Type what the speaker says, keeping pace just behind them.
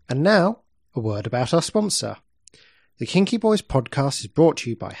And now, a word about our sponsor. The Kinky Boys podcast is brought to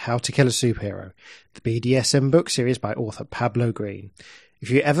you by How to Kill a Superhero, the BDSM book series by author Pablo Green. If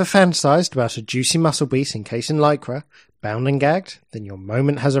you ever fantasized about a juicy muscle beast encased in lycra, bound and gagged, then your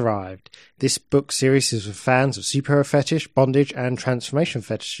moment has arrived. This book series is for fans of superhero fetish, bondage, and transformation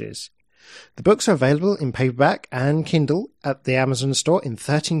fetishes. The books are available in paperback and Kindle at the Amazon store in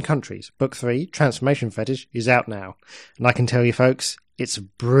 13 countries. Book 3, Transformation Fetish, is out now. And I can tell you folks, it's a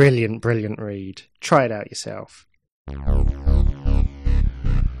brilliant, brilliant read. Try it out yourself.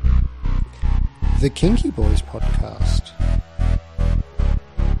 The Kinky Boys podcast.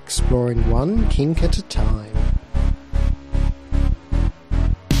 Exploring one kink at a time.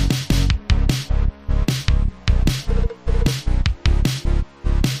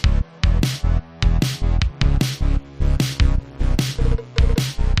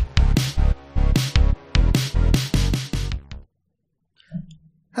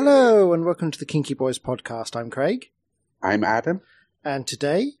 Hello and welcome to the Kinky Boys podcast. I'm Craig. I'm Adam. And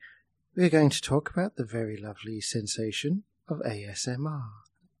today we're going to talk about the very lovely sensation of ASMR.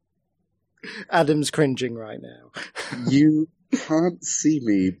 Adam's cringing right now. You can't see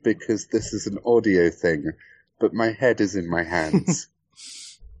me because this is an audio thing, but my head is in my hands.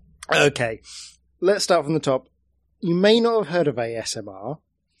 Okay, let's start from the top. You may not have heard of ASMR.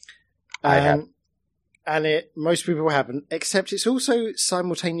 I have. And most people haven't, except it's also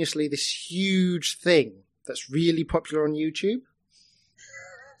simultaneously this huge thing that's really popular on YouTube.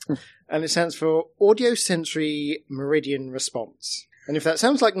 And it stands for Audio Sensory Meridian Response. And if that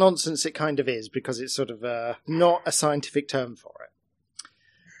sounds like nonsense, it kind of is, because it's sort of not a scientific term for it.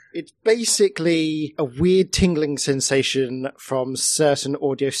 It's basically a weird tingling sensation from certain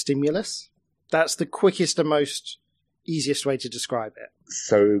audio stimulus. That's the quickest and most easiest way to describe it.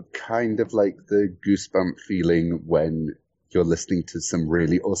 So kind of like the goosebump feeling when you're listening to some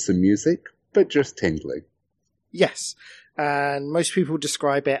really awesome music, but just tingling. Yes. And most people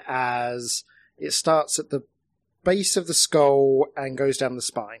describe it as it starts at the base of the skull and goes down the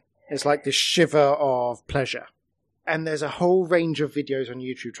spine. It's like this shiver of pleasure. And there's a whole range of videos on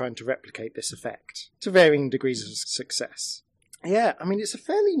YouTube trying to replicate this effect to varying degrees of success. Yeah, I mean, it's a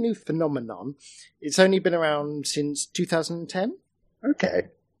fairly new phenomenon. It's only been around since 2010. Okay.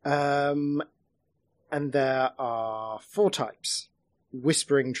 And there are 4 types.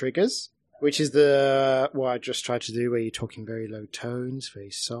 Whispering triggers, which is what I just tried to do, where you're talking very low tones,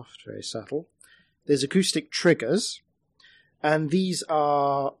 very soft, very subtle. There's acoustic triggers, and these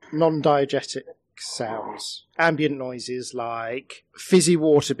are non-diegetic sounds. Ambient noises like fizzy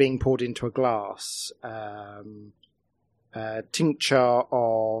water being poured into a glass, tincture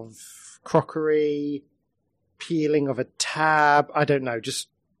of crockery, peeling of a tab, I don't know, just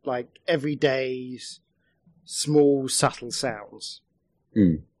like everyday small subtle sounds.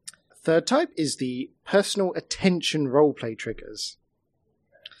 Mm. Third type is the personal attention roleplay triggers.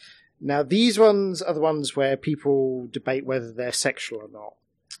 Now these ones are the ones where people debate whether they're sexual or not.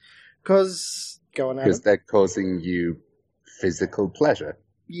 Because they're causing you physical pleasure.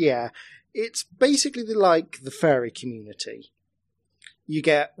 Yeah. It's basically like the furry community. You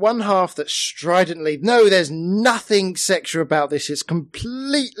get one half that's stridently, no, there's nothing sexual about this, it's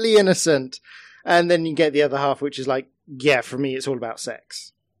completely innocent. And then you get the other half, which is like, yeah, for me, it's all about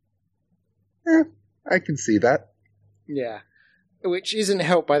sex. Yeah, I can see that. Yeah. Which isn't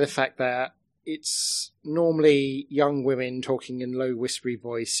helped by the fact that it's normally young women talking in low, whispery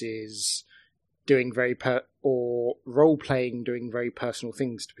voices, doing or role-playing, doing very personal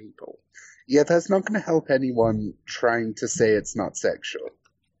things to people. Yeah, that's not going to help anyone trying to say it's not sexual.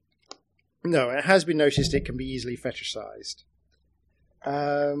 No, it has been noticed it can be easily fetishized.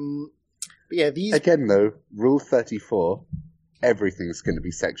 But yeah, these... Again, though, Rule 34, everything's going to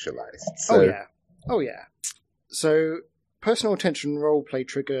be sexualized. So... Oh, yeah. So, personal attention roleplay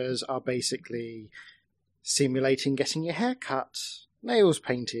triggers are basically simulating getting your hair cut, nails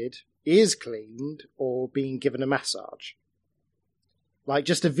painted, ears cleaned, or being given a massage. Like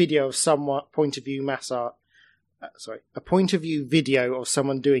just a video of a point of view video of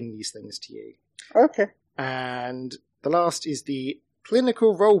someone doing these things to you. Okay. And the last is the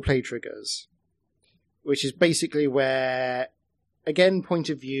clinical roleplay triggers, which is basically where, again, point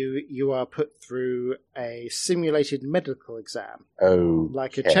of view, you are put through a simulated medical exam. Oh,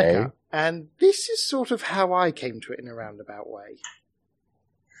 like a checkup. And this is sort of how I came to it in a roundabout way.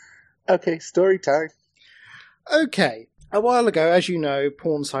 Okay, story time. Okay. A while ago, as you know,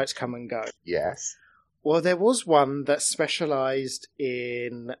 porn sites come and go. Yes. Well, there was one that specialised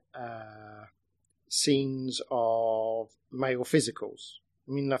in scenes of male physicals.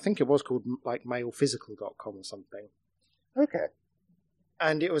 I mean, I think it was called like malephysical.com or something. Okay.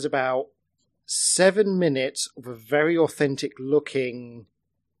 And it was about 7 minutes of a very authentic looking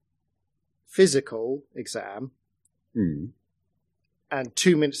physical exam and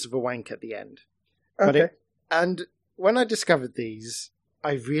 2 minutes of a wank at the end. Okay. And when I discovered these,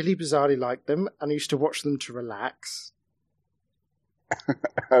 I really bizarrely liked them, and I used to watch them to relax.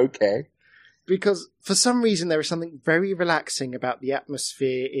 Okay. Because for some reason there is something very relaxing about the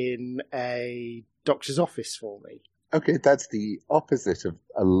atmosphere in a doctor's office for me. Okay, that's the opposite of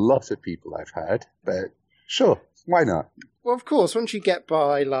a lot of people I've heard, but sure, why not? Well, of course, once you get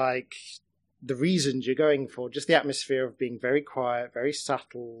by, like, the reasons you're going for, just the atmosphere of being very quiet, very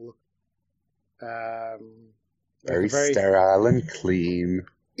subtle, very sterile and clean.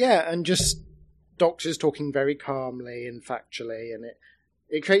 Yeah, and just doctors talking very calmly and factually, and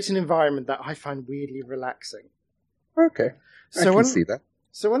it creates an environment that I find weirdly relaxing. Okay, I can see that.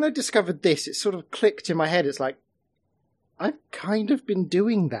 So when I discovered this, it sort of clicked in my head. It's like, I've kind of been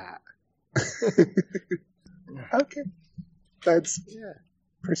doing that. Okay, that's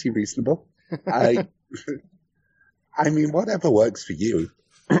pretty reasonable. I mean, whatever works for you.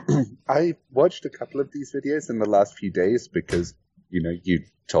 I watched a couple of these videos in the last few days because, you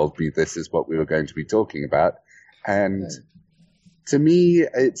told me this is what we were going to be talking about. And to me,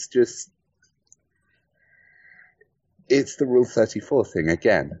 it's the Rule 34 thing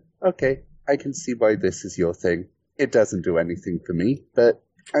again. Okay, I can see why this is your thing. It doesn't do anything for me, but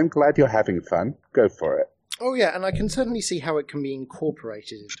I'm glad you're having fun. Go for it. Oh yeah, and I can certainly see how it can be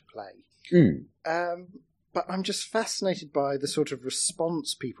incorporated into play. But I'm just fascinated by the sort of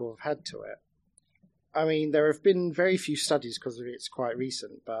response people have had to it. I mean, there have been very few studies because it's quite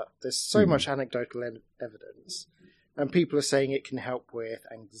recent, but there's so much anecdotal evidence. And people are saying it can help with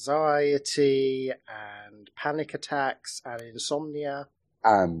anxiety and panic attacks and insomnia.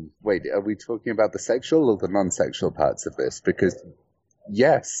 Wait, are we talking about the sexual or the non-sexual parts of this? Because,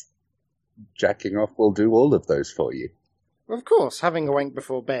 yes, jacking off will do all of those for you. Well, of course, having a wank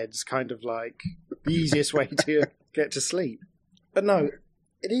before bed's kind of like the easiest way to get to sleep. But no,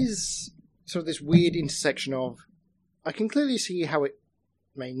 it is sort of this weird intersection of, I can clearly see how it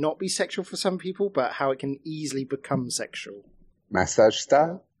may not be sexual for some people, but how it can easily become sexual. Massage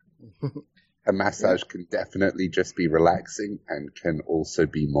style? A massage can definitely just be relaxing and can also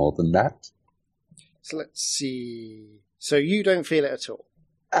be more than that. So let's see. So you don't feel it at all?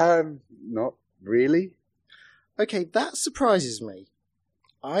 Not really. Okay, that surprises me.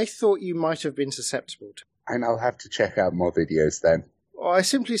 I thought you might have been susceptible to it. And I'll have to check out more videos then. Well, I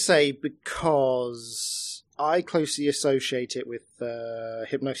simply say because I closely associate it with the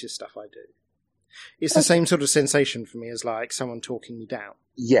hypnosis stuff I do. It's the same sort of sensation for me as like someone talking me down.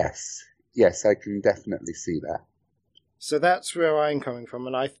 Yes, I can definitely see that. So that's where I'm coming from,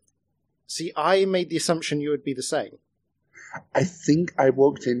 and I made the assumption you would be the same. I think I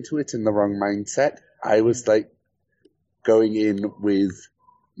walked into it in the wrong mindset. I was like going in with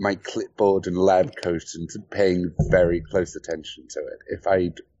my clipboard and lab coat and paying very close attention to it. If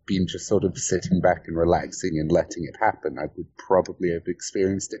I'd been just sort of sitting back and relaxing and letting it happen, I would probably have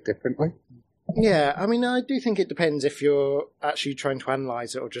experienced it differently. Yeah, I mean, I do think it depends if you're actually trying to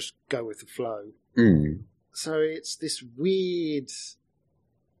analyse it or just go with the flow. So it's this weird...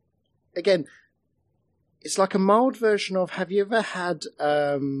 Again, it's like a mild version of, have you ever had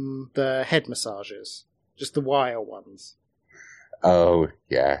the head massages? Just the wire ones. Oh,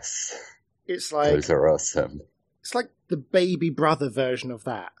 yes. It's like... Those are awesome. It's like the baby brother version of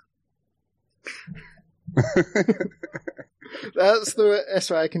that. That's the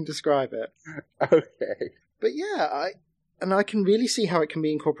best way I can describe it. Okay. But yeah, I can really see how it can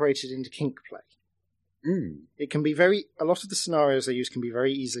be incorporated into kink play. It can be a lot of the scenarios they use can be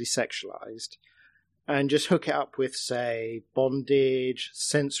very easily sexualized, and just hook it up with, say, bondage,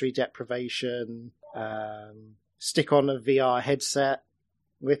 sensory deprivation, stick on a VR headset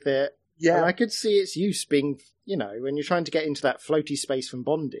with it. Yeah. And I could see its use being, when you're trying to get into that floaty space from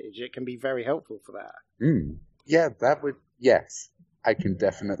bondage, it can be very helpful for that. Yeah, yes, I can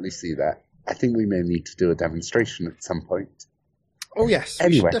definitely see that. I think we may need to do a demonstration at some point. Oh yes,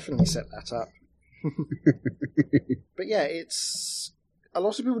 anyway. We should definitely set that up. But yeah, a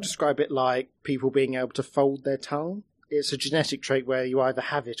lot of people describe it like people being able to fold their tongue. It's a genetic trait where you either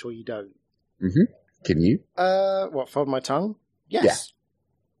have it or you don't. Can you? Fold my tongue? Yes. Yeah.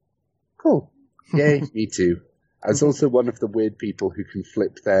 Cool. Yay, me too. I was also one of the weird people who can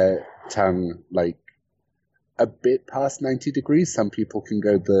flip their tongue like a bit past 90 degrees. Some people can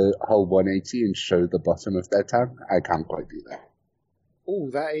go the whole 180 and show the bottom of their tongue. I can't quite do that. Oh,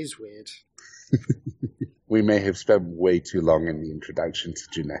 that is weird. We may have spent way too long in the introduction to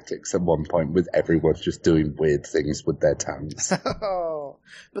genetics at one point with everyone just doing weird things with their tongues. Oh.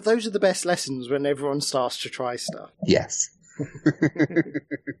 But those are the best lessons when everyone starts to try stuff. Yes.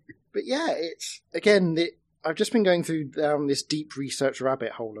 But yeah, it's, again, I've just been going through down this deep research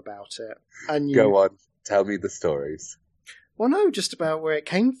rabbit hole about it. And Go on, tell me the stories. Well, no, just about where it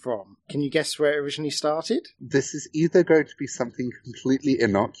came from. Can you guess where it originally started? This is either going to be something completely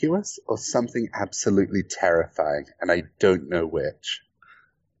innocuous or something absolutely terrifying, and I don't know which.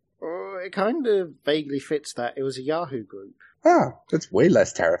 It kind of vaguely fits that. It was a Yahoo group. Ah, that's way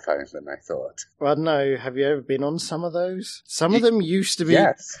less terrifying than I thought. Well, I don't know. Have you ever been on some of those? Some of them used to be...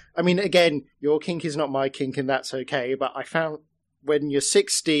 Yes. I mean, again, your kink is not my kink, and that's okay, but I found when you're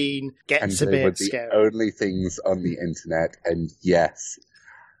 16, gets a bit scary. And they were the only things on the internet, and yes,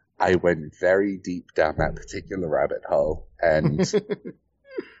 I went very deep down that particular rabbit hole, and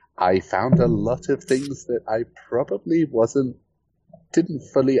I found a lot of things that I probably didn't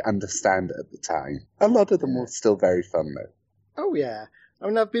fully understand at the time. A lot of them were still very fun, though. Oh, yeah. I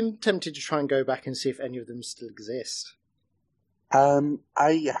mean, I've been tempted to try and go back and see if any of them still exist.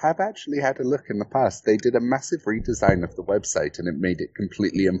 I have actually had a look in the past. They did a massive redesign of the website, and it made it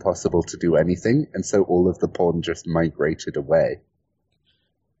completely impossible to do anything, and so all of the porn just migrated away.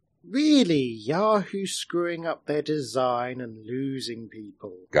 Really? Yahoo screwing up their design and losing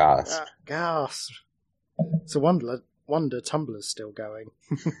people. Gasp. Gasp. It's a wonder Tumblr's still going.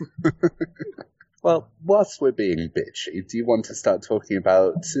 Well, whilst we're being bitchy, do you want to start talking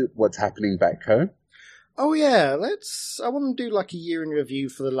about what's happening back home? Oh yeah, I want to do like a year in review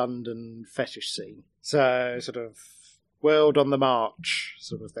for the London fetish scene. So, sort of, world on the march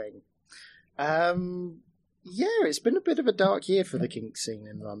sort of thing. Yeah, it's been a bit of a dark year for the kink scene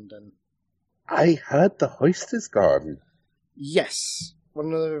in London. I heard the hoist is gone. Yes.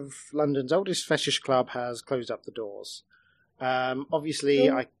 One of London's oldest fetish club has closed up the doors.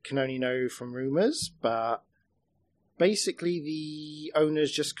 Obviously, I can only know from rumours, but basically the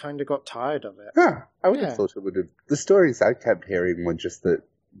owners just kind of got tired of it. I would have thought it would have. The stories I kept hearing were just that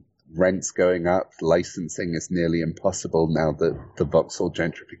rent's going up, licensing is nearly impossible now that the Vauxhall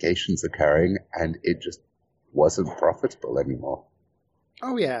gentrification's occurring, and it just wasn't profitable anymore.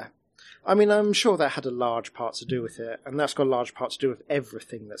 Oh, yeah. I mean, I'm sure that had a large part to do with it, and that's got a large part to do with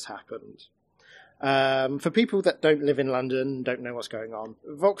everything that's happened. For people that don't live in London, don't know what's going on,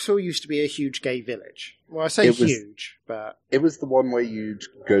 Vauxhall used to be a huge gay village. Well, I say huge, but... It was the one where you'd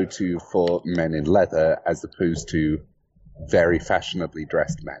go to for men in leather, as opposed to very fashionably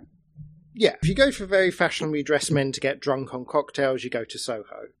dressed men. Yeah, if you go for very fashionably dressed men to get drunk on cocktails, you go to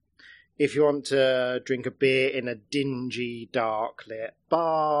Soho. If you want to drink a beer in a dingy, dark-lit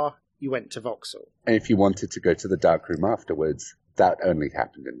bar, you went to Vauxhall. And if you wanted to go to the dark room afterwards, that only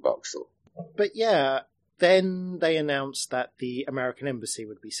happened in Vauxhall. But yeah, then they announced that the American embassy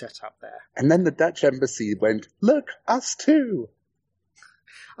would be set up there. And then the Dutch embassy went, look, us too!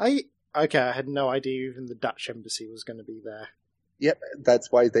 I had no idea even the Dutch embassy was going to be there. Yep,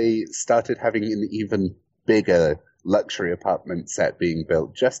 that's why they started having an even bigger luxury apartment set being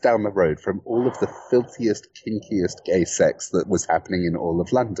built just down the road from all of the filthiest, kinkiest gay sex that was happening in all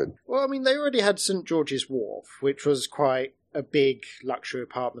of London. Well, I mean, they already had St. George's Wharf, which was quite a big luxury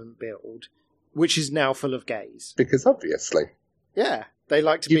apartment build, which is now full of gays. Because obviously. Yeah, they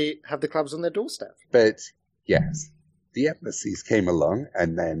like to have the clubs on their doorstep. But, yes, the embassies came along,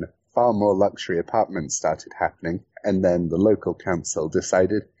 and then far more luxury apartments started happening, and then the local council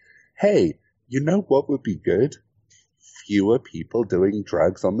decided, hey, you know what would be good? Fewer people doing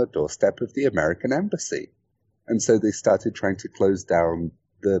drugs on the doorstep of the American embassy. And so they started trying to close down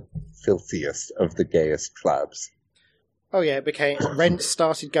the filthiest of the gayest clubs. Oh yeah, rents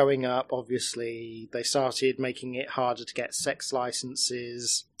started going up, obviously. They started making it harder to get sex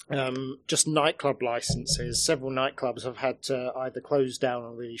licenses, just nightclub licenses. Several nightclubs have had to either close down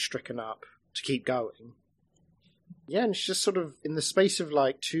or really stricken up to keep going. Yeah, and it's just sort of, in the space of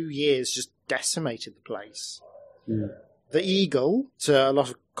like 2 years, just decimated the place. Mm. The Eagle, to a lot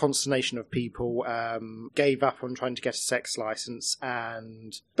of consternation of people, gave up on trying to get a sex license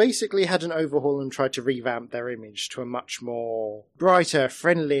and basically had an overhaul and tried to revamp their image to a much more brighter,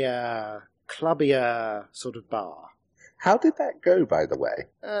 friendlier, clubbier sort of bar. How did that go, by the way?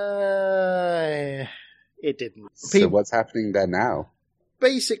 It didn't. So what's happening there now?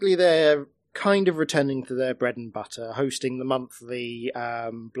 Basically, they're kind of returning to their bread and butter, hosting the monthly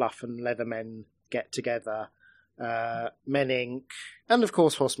Bluff and Leathermen get-together, Men Inc., and of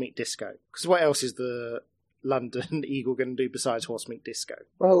course Horse Meat Disco. Because what else is the London Eagle going to do besides Horse Meat Disco?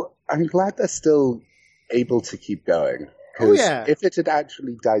 Well, I'm glad they're still able to keep going. Oh, yeah. If it had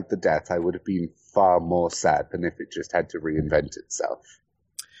actually died the death, I would have been far more sad than if it just had to reinvent itself.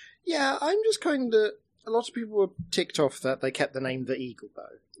 Yeah, I'm just kind of... A lot of people were ticked off that they kept the name The Eagle,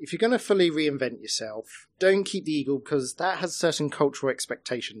 though. If you're going to fully reinvent yourself, don't keep The Eagle, because that has certain cultural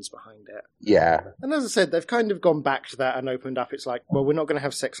expectations behind it. Yeah. And as I said, they've kind of gone back to that and opened up. It's like, well, we're not going to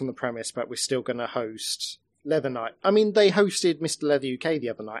have sex on the premise, but we're still going to host Leather Night. I mean, they hosted Mr. Leather UK the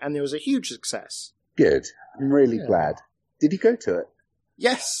other night, and it was a huge success. Good. I'm really glad. Did you go to it?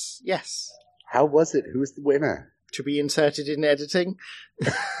 Yes. How was it? Who was the winner? To be inserted in editing.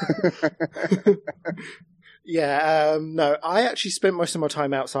 Yeah, no, I actually spent most of my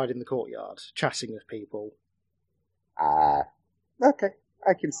time outside in the courtyard, chatting with people. Okay,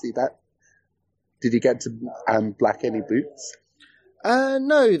 I can see that. Did you get to black any boots?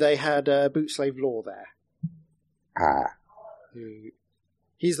 No, they had Boot Slave Law there.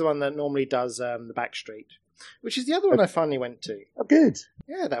 He's the one that normally does the Backstreet, which is the other one I finally went to. Oh, good.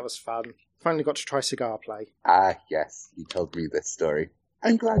 Yeah, that was fun. Finally got to try cigar play. Yes, you told me this story.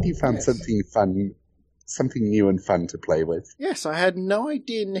 I'm glad you found something fun, something new and fun to play with. Yes, I had no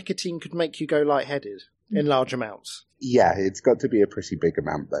idea nicotine could make you go lightheaded in large amounts. Yeah, it's got to be a pretty big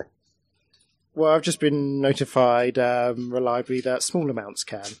amount, though. Well, I've just been notified reliably that small amounts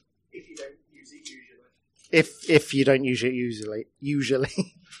can. If you don't use it usually. If you don't use it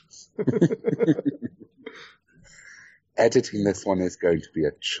usually. Editing this one is going to be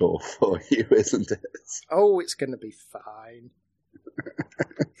a chore for you, isn't it? Oh, it's going to be fine.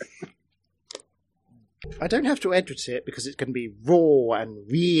 I don't have to edit it because it's going to be raw and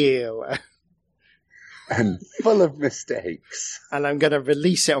real. And full of mistakes. And I'm going to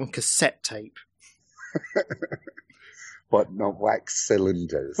release it on cassette tape. What, not wax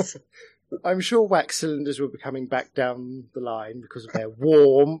cylinders? I'm sure wax cylinders will be coming back down the line because of their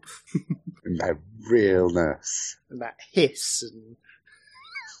warmth. And their realness. And that hiss and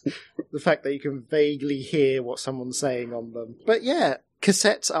the fact that you can vaguely hear what someone's saying on them. But yeah,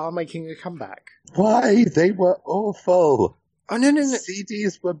 cassettes are making a comeback. Why? They were awful. Oh, no.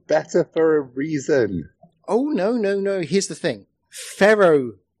 CDs were better for a reason. Oh, no. Here's the thing.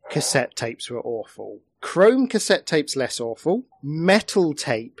 Ferro cassette tapes were awful. Chrome cassette tapes less awful. Metal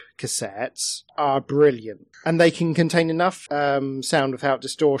tape cassettes are brilliant. And they can contain enough sound without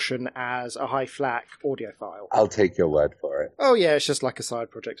distortion as a high FLAC audio file. I'll take your word for it. Oh yeah, it's just like a side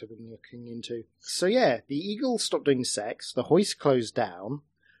project I've been looking into. So yeah, the Eagle stopped doing sex, the Hoist closed down,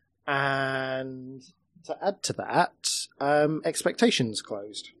 and to add to that, Expectations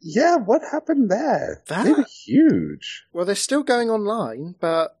closed. Yeah, what happened there? They were huge. Well, they're still going online,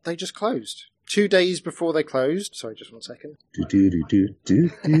 but they just closed. 2 days before they closed. Sorry, just 1 second.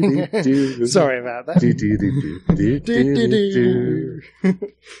 Sorry about that.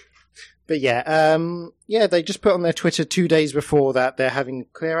 But yeah, they just put on their Twitter 2 days before that they're having a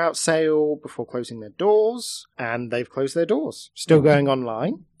clear out sale before closing their doors, and they've closed their doors. Still going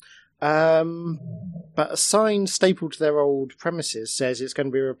online. But a sign stapled to their old premises says it's going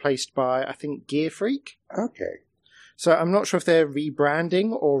to be replaced by, I think, Gear Freak. Okay. So I'm not sure if they're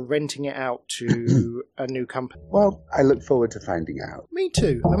rebranding or renting it out to a new company. Well, I look forward to finding out. Me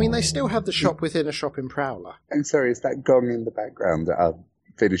too. I mean, they still have the shop within a shop in Prowler. I'm sorry, is that gong in the background at our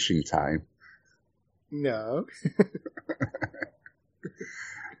finishing time? No.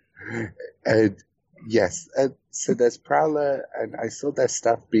 Yes. So there's Prowler, and I saw their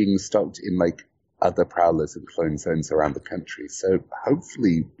stuff being stocked in, like, other Prowlers and clone zones around the country. So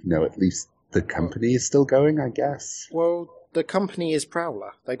hopefully, at least the company is still going, I guess. Well, the company is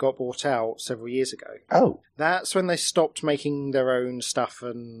Prowler. They got bought out several years ago. Oh. That's when they stopped making their own stuff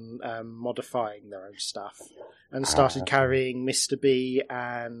and modifying their own stuff. And started carrying Mr. B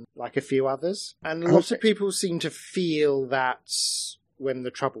and, like, a few others. And lots of people seem to feel that's when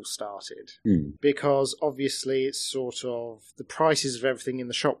the trouble started. Because obviously it's sort of the prices of everything in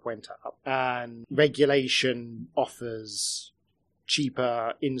the shop went up. And regulation offers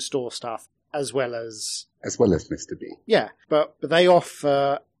cheaper in-store stuff as well as Mr. B. Yeah, but they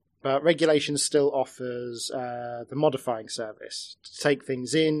offer, but regulation still offers the modifying service to take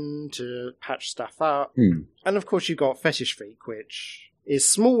things in, to patch stuff up. And of course you've got Fetish Freak, which is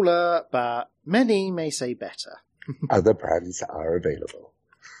smaller, but many may say better. Other brands are available.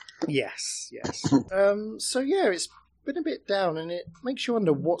 Yes. So yeah, it's been a bit down, and it makes you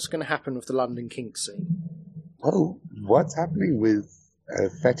wonder what's going to happen with the London kink scene. Well, what's happening with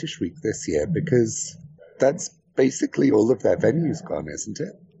Fetish Week this year? Because that's basically all of their venues gone, isn't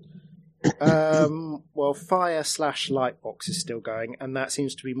it? Well, Fire/Lightbox is still going, and that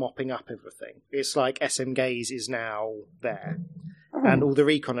seems to be mopping up everything. It's like SM Gaze is now there. And all the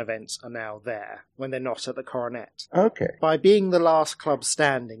Recon events are now there, when they're not at the Coronet. Okay. By being the last club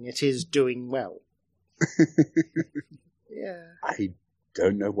standing, it is doing well. Yeah. I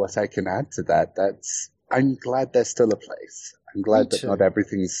don't know what I can add to that. I'm glad there's still a place. I'm glad that not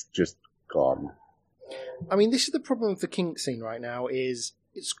everything's just gone. I mean, this is the problem with the kink scene right now, is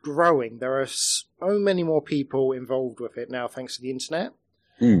it's growing. There are so many more people involved with it now thanks to the internet.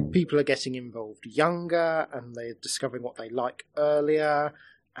 People are getting involved younger, and they're discovering what they like earlier,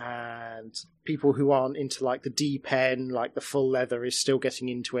 and people who aren't into like the deep end, like the full leather, is still getting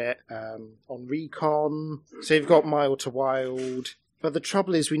into it on Recon. So you've got Mild to Wild. But the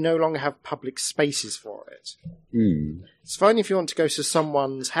trouble is we no longer have public spaces for it. It's fine if you want to go to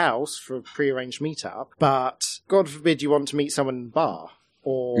someone's house for a prearranged meetup, but God forbid you want to meet someone in a bar,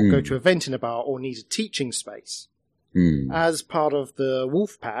 or go to an event in a bar, or need a teaching space. As part of the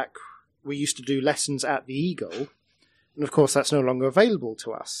Wolf Pack, we used to do lessons at the Eagle, and of course that's no longer available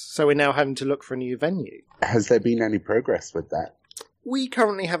to us, so we're now having to look for a new venue. Has there been any progress with that? We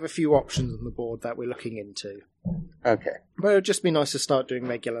currently have a few options on the board that we're looking into. Okay. But it would just be nice to start doing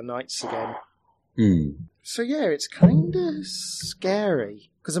regular nights again. So yeah, it's kind of scary.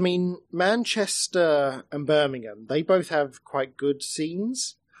 Because, I mean, Manchester and Birmingham, they both have quite good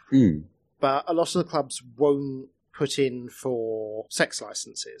scenes. But a lot of the clubs won't put in for sex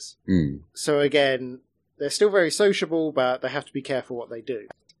licenses. So again, they're still very sociable, but they have to be careful what they do.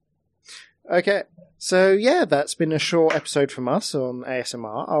 Okay, so yeah, that's been a short episode from us on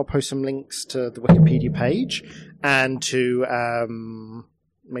ASMR. I'll post some links to the Wikipedia page and to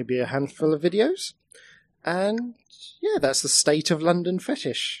maybe a handful of videos. And yeah, that's the state of London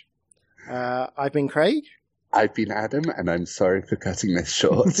fetish. I've been Craig. I've been Adam, and I'm sorry for cutting this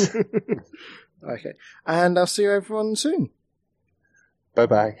short. Okay, and I'll see you everyone soon.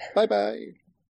 Bye-bye. Bye-bye.